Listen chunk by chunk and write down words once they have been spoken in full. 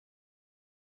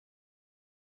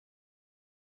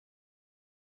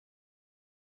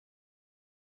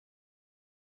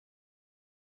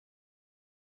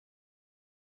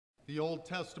The Old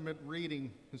Testament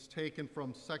reading is taken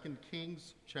from 2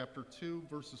 Kings chapter 2,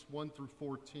 verses 1 through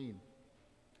 14.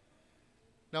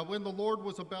 Now when the Lord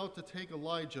was about to take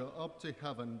Elijah up to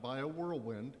heaven by a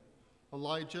whirlwind,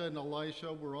 Elijah and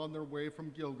Elisha were on their way from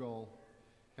Gilgal.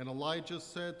 And Elijah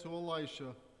said to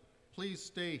Elisha, "Please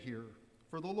stay here,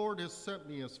 for the Lord has sent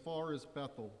me as far as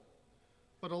Bethel."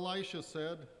 But Elisha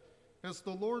said, "As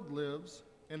the Lord lives,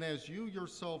 and as you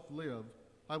yourself live,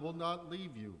 I will not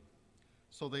leave you."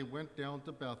 So they went down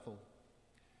to Bethel.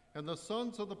 And the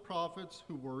sons of the prophets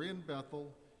who were in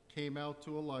Bethel came out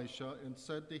to Elisha and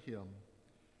said to him,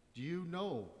 "Do you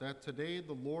know that today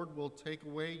the Lord will take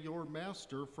away your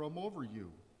master from over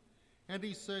you?" And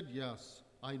he said, "Yes,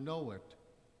 I know it.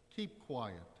 Keep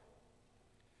quiet."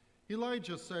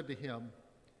 Elijah said to him,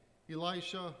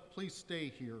 "Elisha, please stay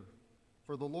here,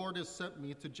 for the Lord has sent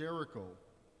me to Jericho."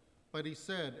 But he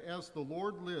said, "As the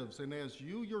Lord lives and as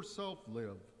you yourself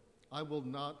live, I will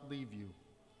not leave you."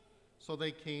 So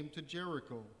they came to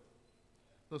Jericho.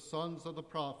 The sons of the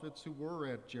prophets who were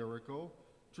at Jericho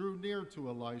drew near to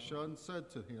Elisha and said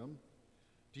to him,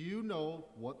 "Do you know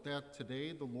that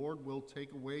today the Lord will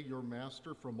take away your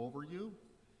master from over you?"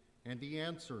 And he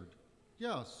answered,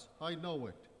 "Yes, I know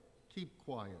it. Keep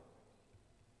quiet."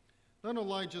 Then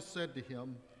Elijah said to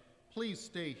him, "Please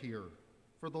stay here,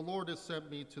 for the Lord has sent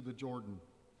me to the Jordan."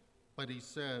 But he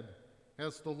said,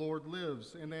 "As the Lord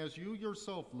lives, and as you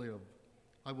yourself live,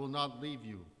 I will not leave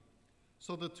you."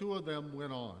 So the two of them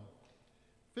went on.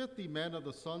 50 men of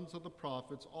the sons of the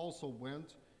prophets also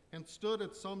went and stood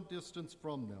at some distance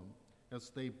from them,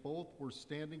 as they both were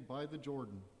standing by the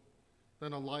Jordan.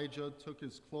 Then Elijah took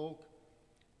his cloak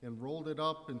and rolled it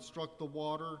up and struck the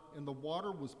water, and the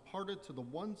water was parted to the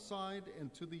one side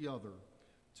and to the other,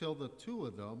 till the two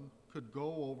of them could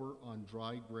go over on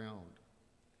dry ground.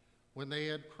 When they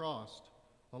had crossed,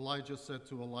 Elijah said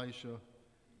to Elisha,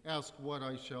 "Ask what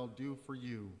I shall do for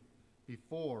you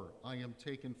before I am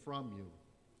taken from you."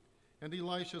 And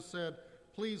Elisha said,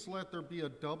 "Please let there be a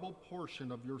double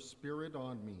portion of your spirit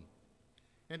on me."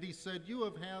 And he said, "You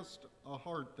have asked a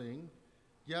hard thing,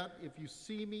 yet if you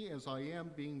see me as I am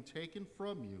being taken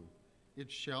from you, it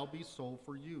shall be so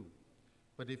for you.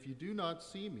 But if you do not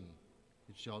see me,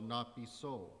 it shall not be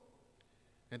so."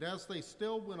 And as they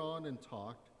still went on and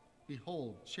talked,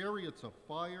 behold, chariots of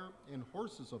fire and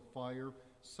horses of fire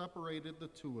separated the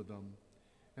two of them.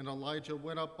 And Elijah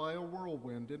went up by a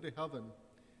whirlwind into heaven.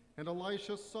 And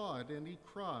Elisha saw it, and he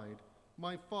cried,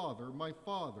 my father,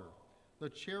 the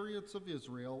chariots of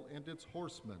Israel and its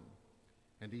horsemen."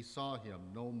 And he saw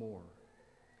him no more.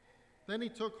 Then he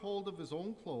took hold of his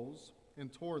own clothes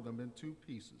and tore them in two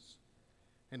pieces.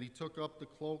 And he took up the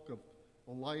cloak of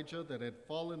Elijah that had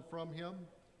fallen from him,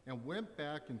 and went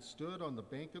back and stood on the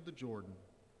bank of the Jordan.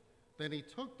 Then he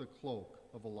took the cloak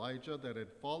of Elijah that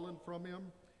had fallen from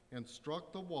him, and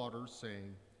struck the water,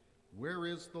 saying, "Where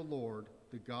is the Lord,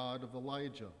 the God of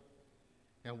Elijah?"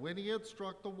 And when he had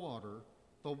struck the water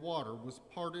was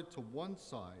parted to one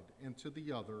side and to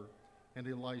the other, and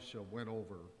Elisha went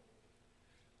over.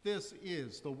 This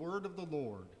is the word of the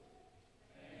Lord.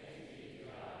 Thanks be to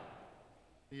God.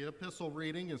 The epistle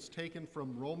reading is taken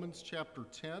from Romans chapter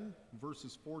 10,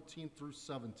 verses 14 through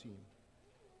 17.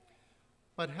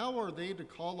 But how are they to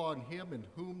call on him in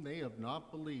whom they have not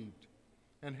believed?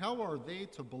 And how are they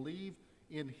to believe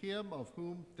in him of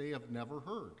whom they have never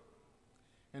heard?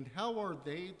 And how are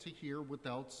they to hear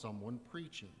without someone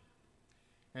preaching?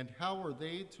 And how are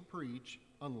they to preach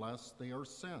unless they are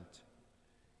sent?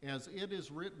 As it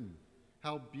is written,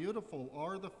 how beautiful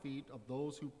are the feet of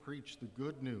those who preach the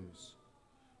good news.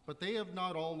 But they have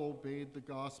not all obeyed the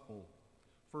gospel.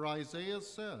 For Isaiah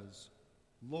says,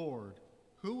 "Lord,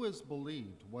 who has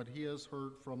believed what he has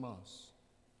heard from us?"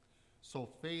 So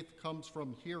faith comes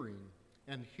from hearing,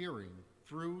 and hearing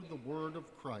through the word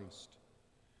of Christ.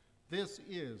 This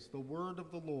is the word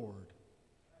of the Lord.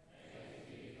 Thanks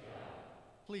be to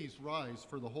God. Please rise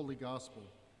for the Holy Gospel.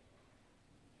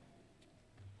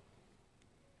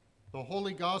 The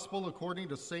Holy Gospel according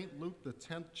to St. Luke, the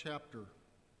 10th chapter.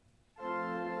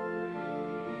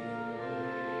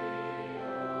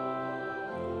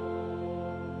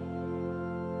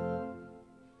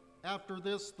 After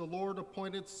this, the Lord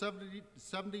appointed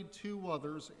 72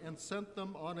 others and sent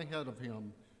them on ahead of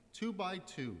him, 2 by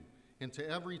 2, into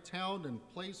every town and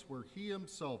place where he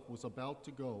himself was about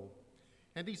to go.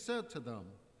 And he said to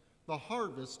them, "The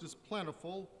harvest is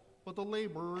plentiful, but the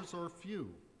laborers are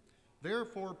few.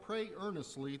 Therefore pray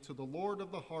earnestly to the Lord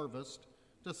of the harvest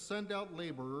to send out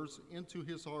laborers into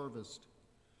his harvest.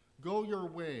 Go your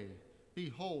way.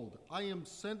 Behold, I am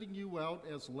sending you out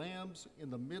as lambs in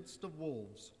the midst of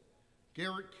wolves.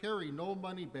 Carry no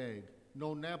money bag,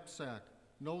 no knapsack,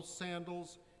 no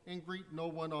sandals, and greet no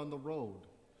one on the road.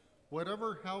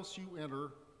 Whatever house you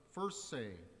enter, first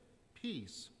say,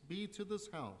 'Peace be to this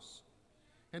house.'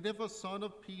 And if a son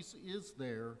of peace is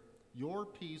there, your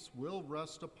peace will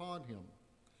rest upon him.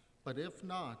 But if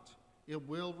not, it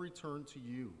will return to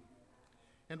you.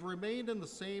 And remain in the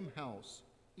same house,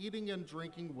 eating and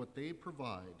drinking what they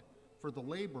provide, for the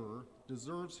laborer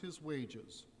deserves his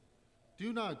wages.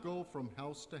 Do not go from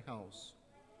house to house.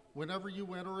 Whenever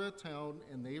you enter a town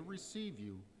and they receive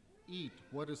you, eat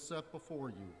what is set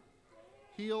before you.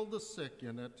 Heal the sick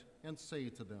in it and say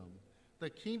to them, 'The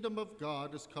kingdom of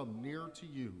God has come near to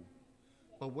you.'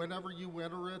 But whenever you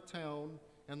enter a town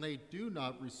and they do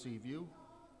not receive you,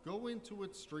 go into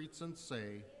its streets and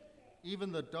say,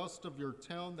 'Even the dust of your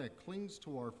town that clings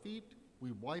to our feet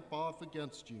we wipe off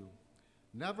against you.'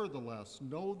 Nevertheless,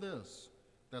 know this,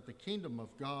 that the kingdom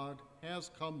of God has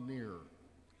come near.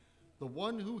 The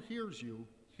one who hears you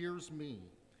hears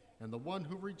me, and the one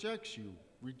who rejects you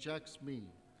rejects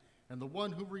me, and the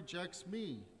one who rejects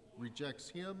me rejects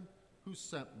him who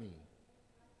sent me."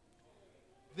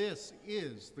 This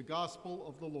is the gospel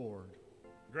of the Lord.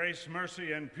 Grace,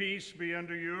 mercy, and peace be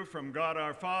unto you from God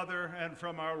our Father and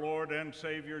from our Lord and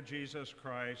Savior Jesus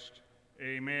Christ.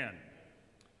 Amen.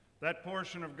 That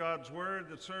portion of God's word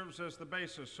that serves as the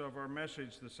basis of our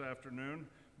message this afternoon,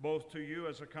 both to you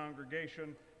as a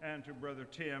congregation and to Brother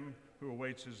Tim, who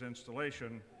awaits his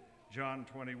installation, John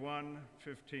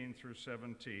 21:15 through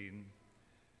 17.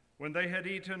 When they had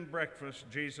eaten breakfast,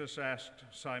 Jesus asked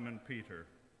Simon Peter,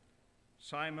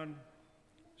 "Simon,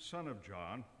 son of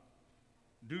John,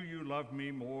 do you love me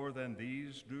more than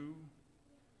these do?"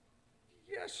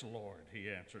 "Yes, Lord," he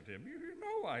answered him. You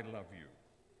know I love you."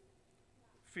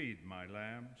 "Feed my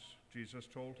lambs," Jesus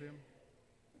told him.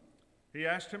 He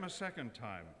asked him a second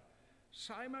time,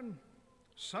 "Simon,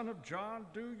 son of John,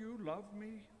 do you love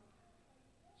me?"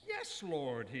 "Yes,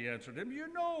 Lord," he answered him. You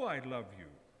know I love you."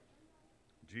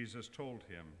 Jesus told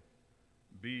him,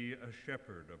 "Be a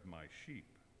shepherd of my sheep."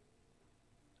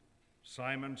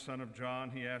 "Simon, son of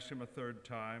John," he asked him a third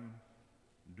time,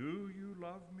 "Do you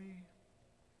love me?"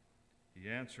 He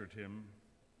answered him,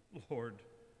 "Lord,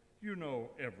 you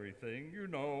know everything. You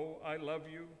know I love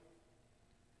you."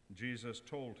 Jesus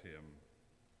told him,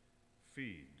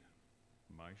 "Feed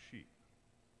my sheep."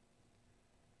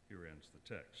 Here ends the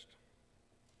text.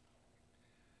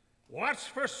 "What's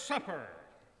for supper?"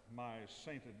 my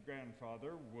sainted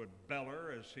grandfather would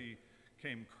beller as he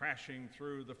came crashing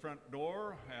through the front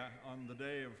door on the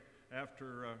day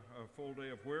after a full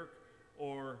day of work,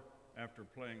 or after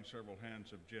playing several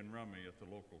hands of gin rummy at the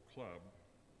local club.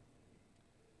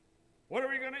 "What are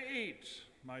we going to eat?"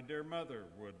 my dear mother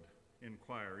would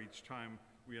inquire each time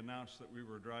we announced that we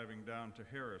were driving down to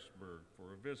Harrisburg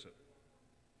for a visit.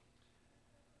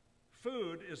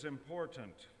 Food is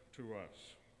important to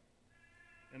us,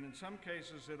 and in some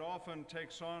cases it often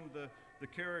takes on the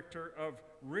character of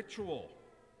ritual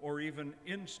or even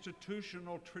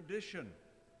institutional tradition,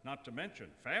 not to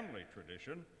mention family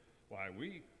tradition. Why,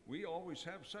 we always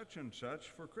have such and such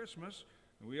for Christmas,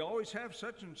 and we always have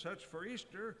such and such for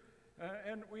Easter,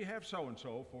 and we have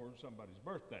so-and-so for somebody's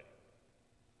birthday.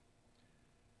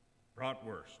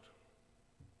 Bratwurst,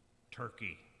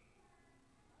 turkey,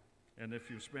 and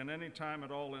if you've spent any time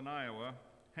at all in Iowa,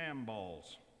 ham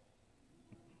balls.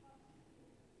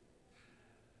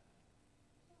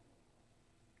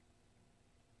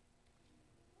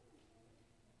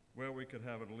 Well, we could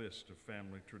have a list of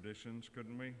family traditions,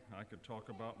 couldn't we? I could talk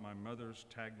about my mother's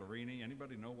tagliarini.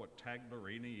 Anybody know what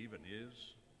tagliarini even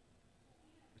is?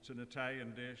 It's an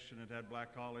Italian dish, and it had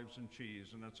black olives and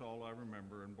cheese, and that's all I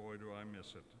remember, and boy, do I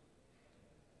miss it.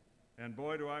 And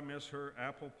boy, do I miss her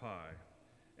apple pie.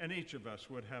 And each of us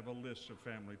would have a list of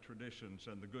family traditions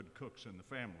and the good cooks in the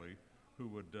family who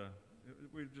would,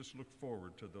 we just look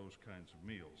forward to those kinds of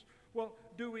meals. Well,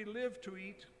 do we live to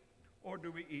eat, or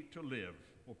do we eat to live?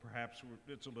 Well, perhaps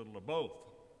it's a little of both.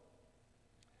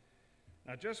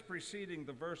 Now, just preceding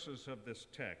the verses of this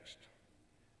text,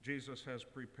 Jesus has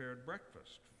prepared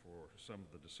breakfast for some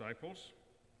of the disciples.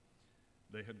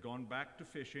 They had gone back to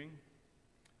fishing.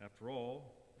 After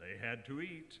all, they had to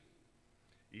eat,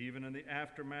 even in the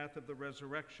aftermath of the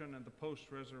resurrection and the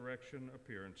post-resurrection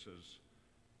appearances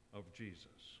of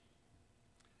Jesus.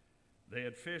 They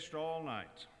had fished all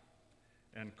night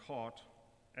and caught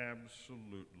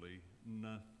absolutely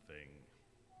nothing.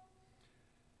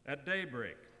 At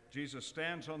daybreak, Jesus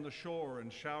stands on the shore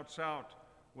and shouts out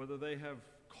whether they have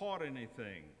caught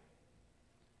anything.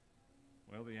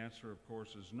 Well, the answer, of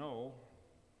course, is no.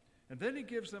 And then he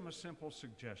gives them a simple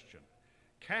suggestion.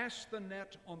 Cast the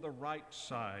net on the right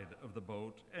side of the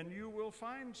boat, and you will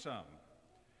find some.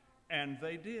 And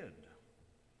they did.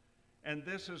 And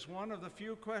this is one of the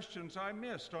few questions I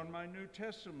missed on my New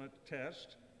Testament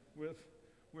test with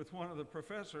one of the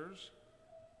professors.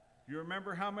 You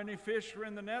remember how many fish were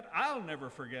in the net? I'll never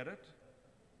forget it.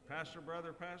 Pastors.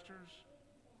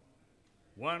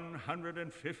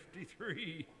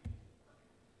 153.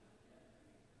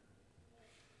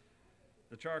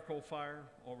 The charcoal fire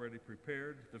already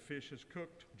prepared. The fish is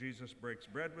cooked. Jesus breaks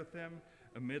bread with them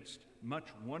amidst much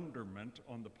wonderment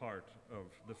on the part of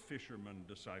the fishermen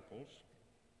disciples.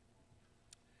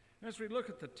 As we look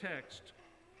at the text,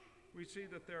 we see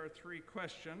that there are 3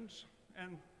 questions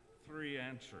and 3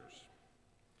 answers.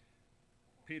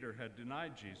 Peter had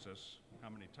denied Jesus how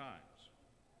many times?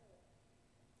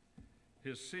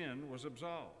 His sin was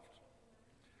absolved.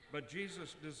 But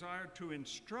Jesus desired to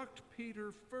instruct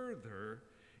Peter further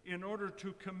in order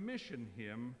to commission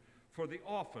him for the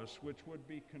office which would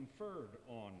be conferred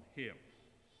on him.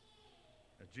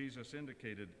 As Jesus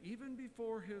indicated even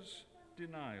before his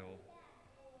denial,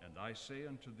 "And I say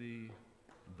unto thee,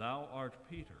 thou art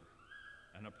Peter,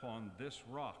 and upon this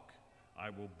rock I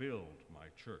will build my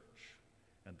church,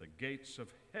 and the gates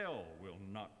of hell will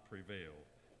not prevail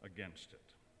against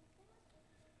it."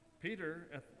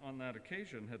 Peter, on that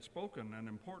occasion, had spoken an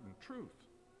important truth.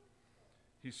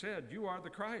 He said, "You are the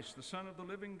Christ, the Son of the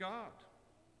living God."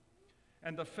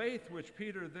 And the faith which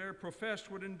Peter there professed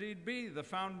would indeed be the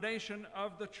foundation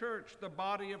of the church, the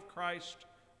body of Christ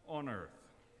on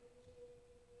earth.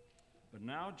 But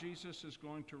now Jesus is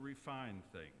going to refine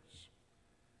things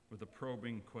with a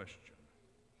probing question.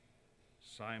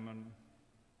 "Simon,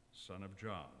 son of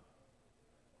John,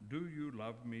 do you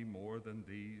love me more than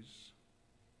these?"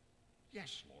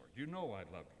 "Yes, Lord, you know I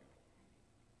love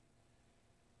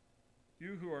you."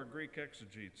 You who are Greek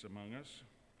exegetes among us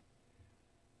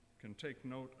can take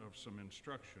note of some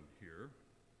instruction here.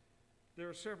 There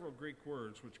are several Greek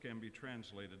words which can be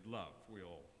translated love. We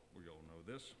all know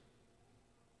this.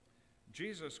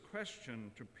 Jesus'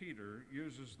 question to Peter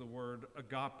uses the word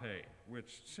agape,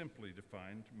 which simply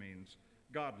defined means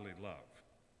godly love.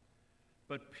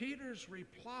 But Peter's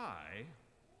reply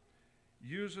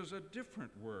uses a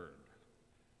different word,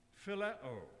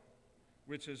 phileo,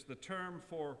 which is the term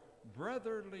for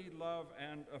brotherly love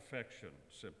and affection,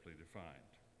 simply defined.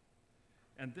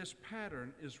 And this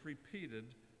pattern is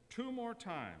repeated 2 more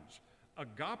times.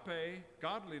 Agape,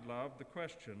 godly love, the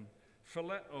question;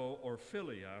 phileo, or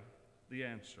philia, the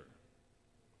answer.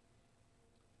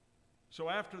 So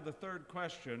after the 3rd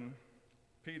question,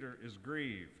 Peter is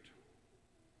grieved,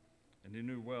 and he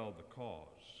knew well the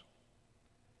cause.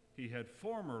 He had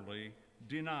formerly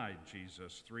denied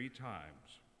Jesus 3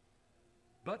 times.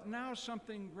 But now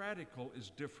something radical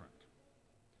is different.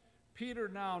 Peter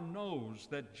now knows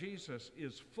that Jesus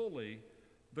is fully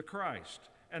the Christ,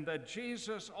 and that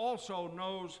Jesus also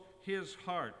knows his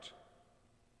heart.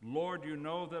 "Lord, you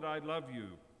know that I love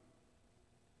you."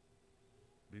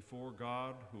 Before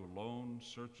God, who alone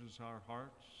searches our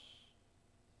hearts.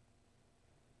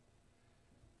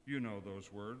 You know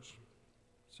those words.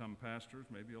 Some pastors,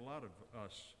 maybe a lot of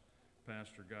us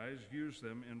pastor guys, use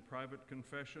them in private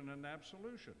confession and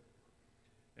absolution,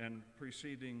 and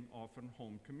preceding often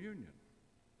home communion.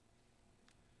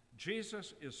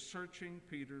 Jesus is searching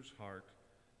Peter's heart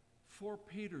for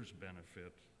Peter's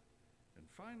benefit, and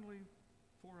finally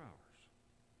for ours,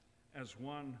 as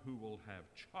one who will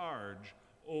have charge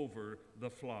over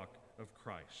the flock of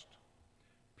Christ.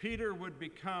 Peter would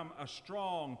become a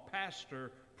strong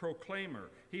pastor proclaimer.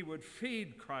 He would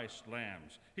feed Christ's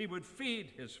lambs. He would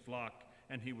feed his flock,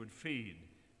 and he would feed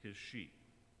his sheep.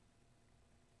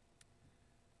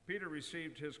 Peter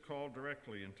received his call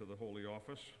directly into the holy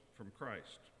office from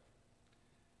Christ.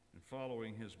 And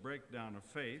following his breakdown of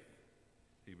faith,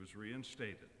 he was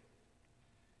reinstated.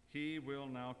 He will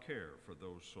now care for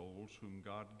those souls whom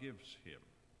God gives him.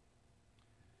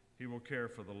 He will care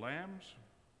for the lambs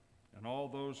and all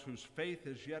those whose faith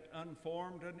is yet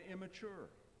unformed and immature.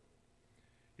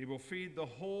 He will feed the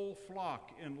whole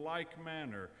flock in like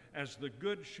manner as the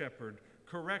good shepherd,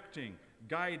 correcting,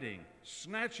 guiding,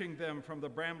 snatching them from the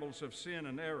brambles of sin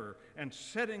and error, and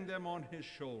setting them on his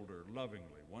shoulder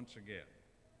lovingly once again.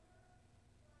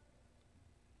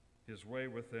 His way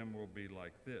with them will be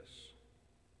like this.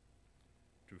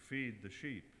 To feed the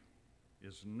sheep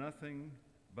is nothing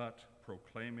but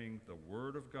proclaiming the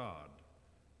word of God,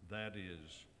 that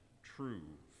is true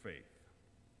faith.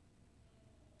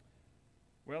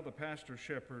 Well, the pastor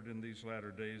shepherd in these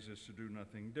latter days is to do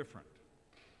nothing different.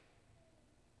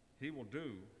 He will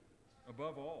do,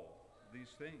 above all, these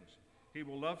things. He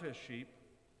will love his sheep,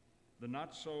 the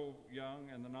not so young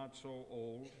and the not so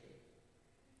old,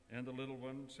 and the little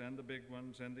ones, and the big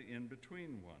ones, and the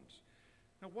in-between ones.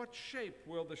 Now, what shape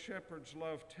will the shepherd's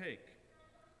love take?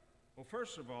 Well,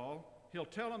 first of all, he'll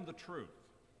tell them the truth,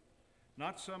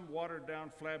 not some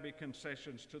watered-down, flabby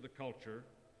concessions to the culture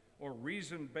or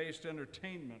reason-based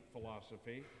entertainment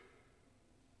philosophy.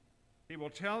 He will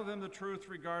tell them the truth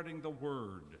regarding the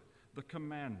Word, the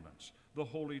commandments, the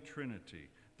Holy Trinity,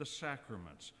 the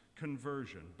sacraments,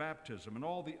 conversion, baptism, and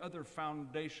all the other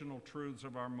foundational truths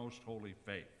of our most holy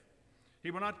faith. He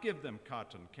will not give them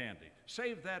cotton candy.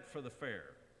 Save that for the fair.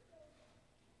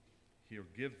 He'll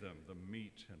give them the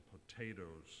meat and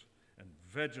potatoes and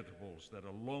vegetables that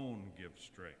alone give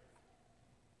strength.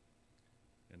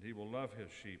 And he will love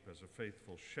his sheep as a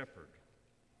faithful shepherd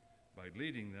by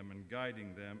leading them and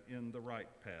guiding them in the right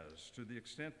paths to the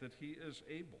extent that he is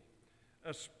able,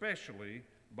 especially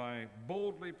by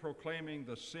boldly proclaiming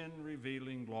the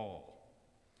sin-revealing law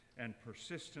and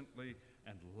persistently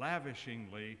and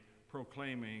lavishingly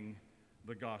proclaiming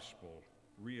the gospel,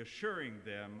 reassuring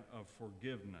them of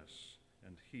forgiveness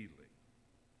and healing.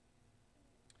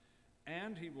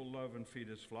 And he will love and feed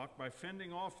his flock by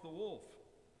fending off the wolf,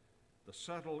 the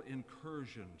subtle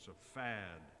incursions of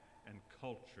fad and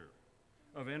culture,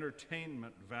 of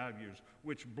entertainment values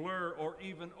which blur or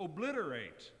even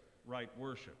obliterate right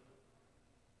worship.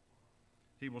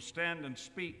 He will stand and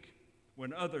speak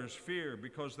when others fear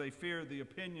because they fear the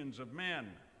opinions of men.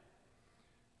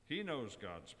 He knows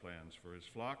God's plans for his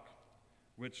flock,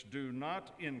 which do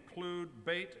not include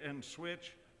bait and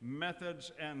switch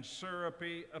methods and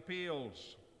syrupy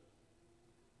appeals.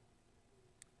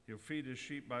 He'll feed his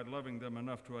sheep by loving them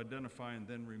enough to identify and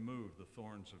then remove the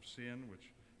thorns of sin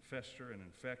which fester and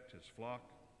infect his flock,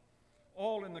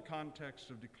 all in the context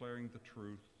of declaring the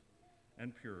truth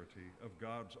and purity of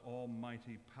God's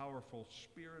almighty, powerful,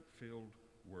 spirit-filled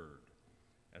word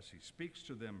as he speaks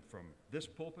to them from this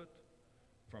pulpit,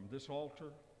 from this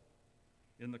altar,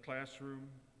 in the classroom,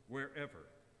 wherever.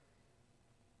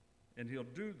 And he'll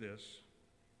do this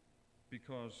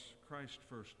because Christ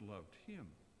first loved him,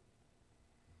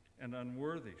 an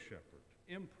unworthy shepherd,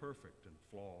 imperfect and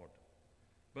flawed,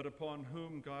 but upon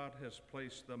whom God has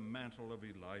placed the mantle of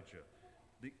Elijah,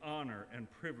 the honor and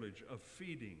privilege of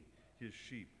feeding his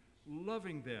sheep,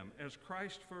 loving them as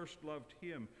Christ first loved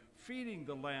him, feeding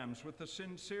the lambs with the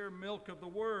sincere milk of the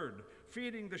word,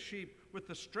 feeding the sheep with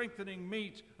the strengthening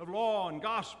meat of law and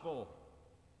gospel,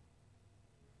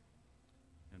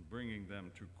 and bringing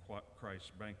them to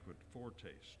Christ's banquet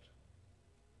foretaste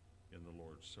in the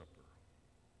Lord's Supper.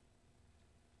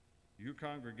 You,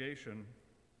 congregation,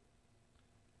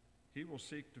 he will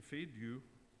seek to feed you,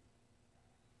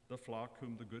 the flock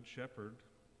whom the Good Shepherd,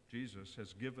 Jesus,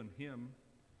 has given him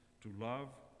to love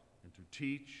and to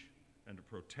teach and to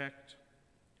protect,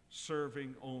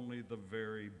 serving only the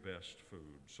very best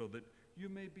food, so that you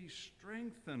may be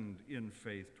strengthened in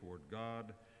faith toward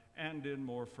God and in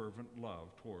more fervent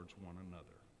love towards one another.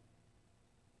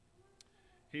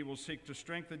 He will seek to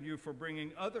strengthen you for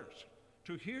bringing others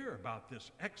to hear about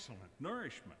this excellent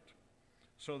nourishment,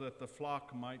 so that the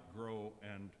flock might grow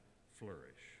and flourish.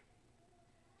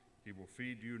 He will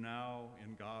feed you now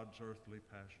in God's earthly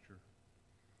pasture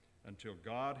until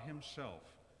God himself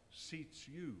seats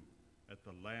you at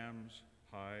the Lamb's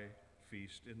high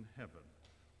feast in heaven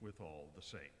with all the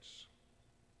saints.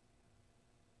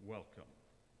 Welcome,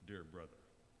 dear brother.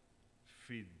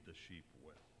 Feed the sheep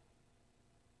well.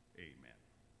 Amen.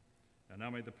 And now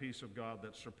may the peace of God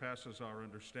that surpasses our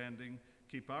understanding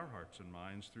keep our hearts and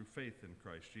minds through faith in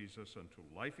Christ Jesus unto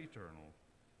life eternal.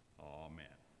 Amen.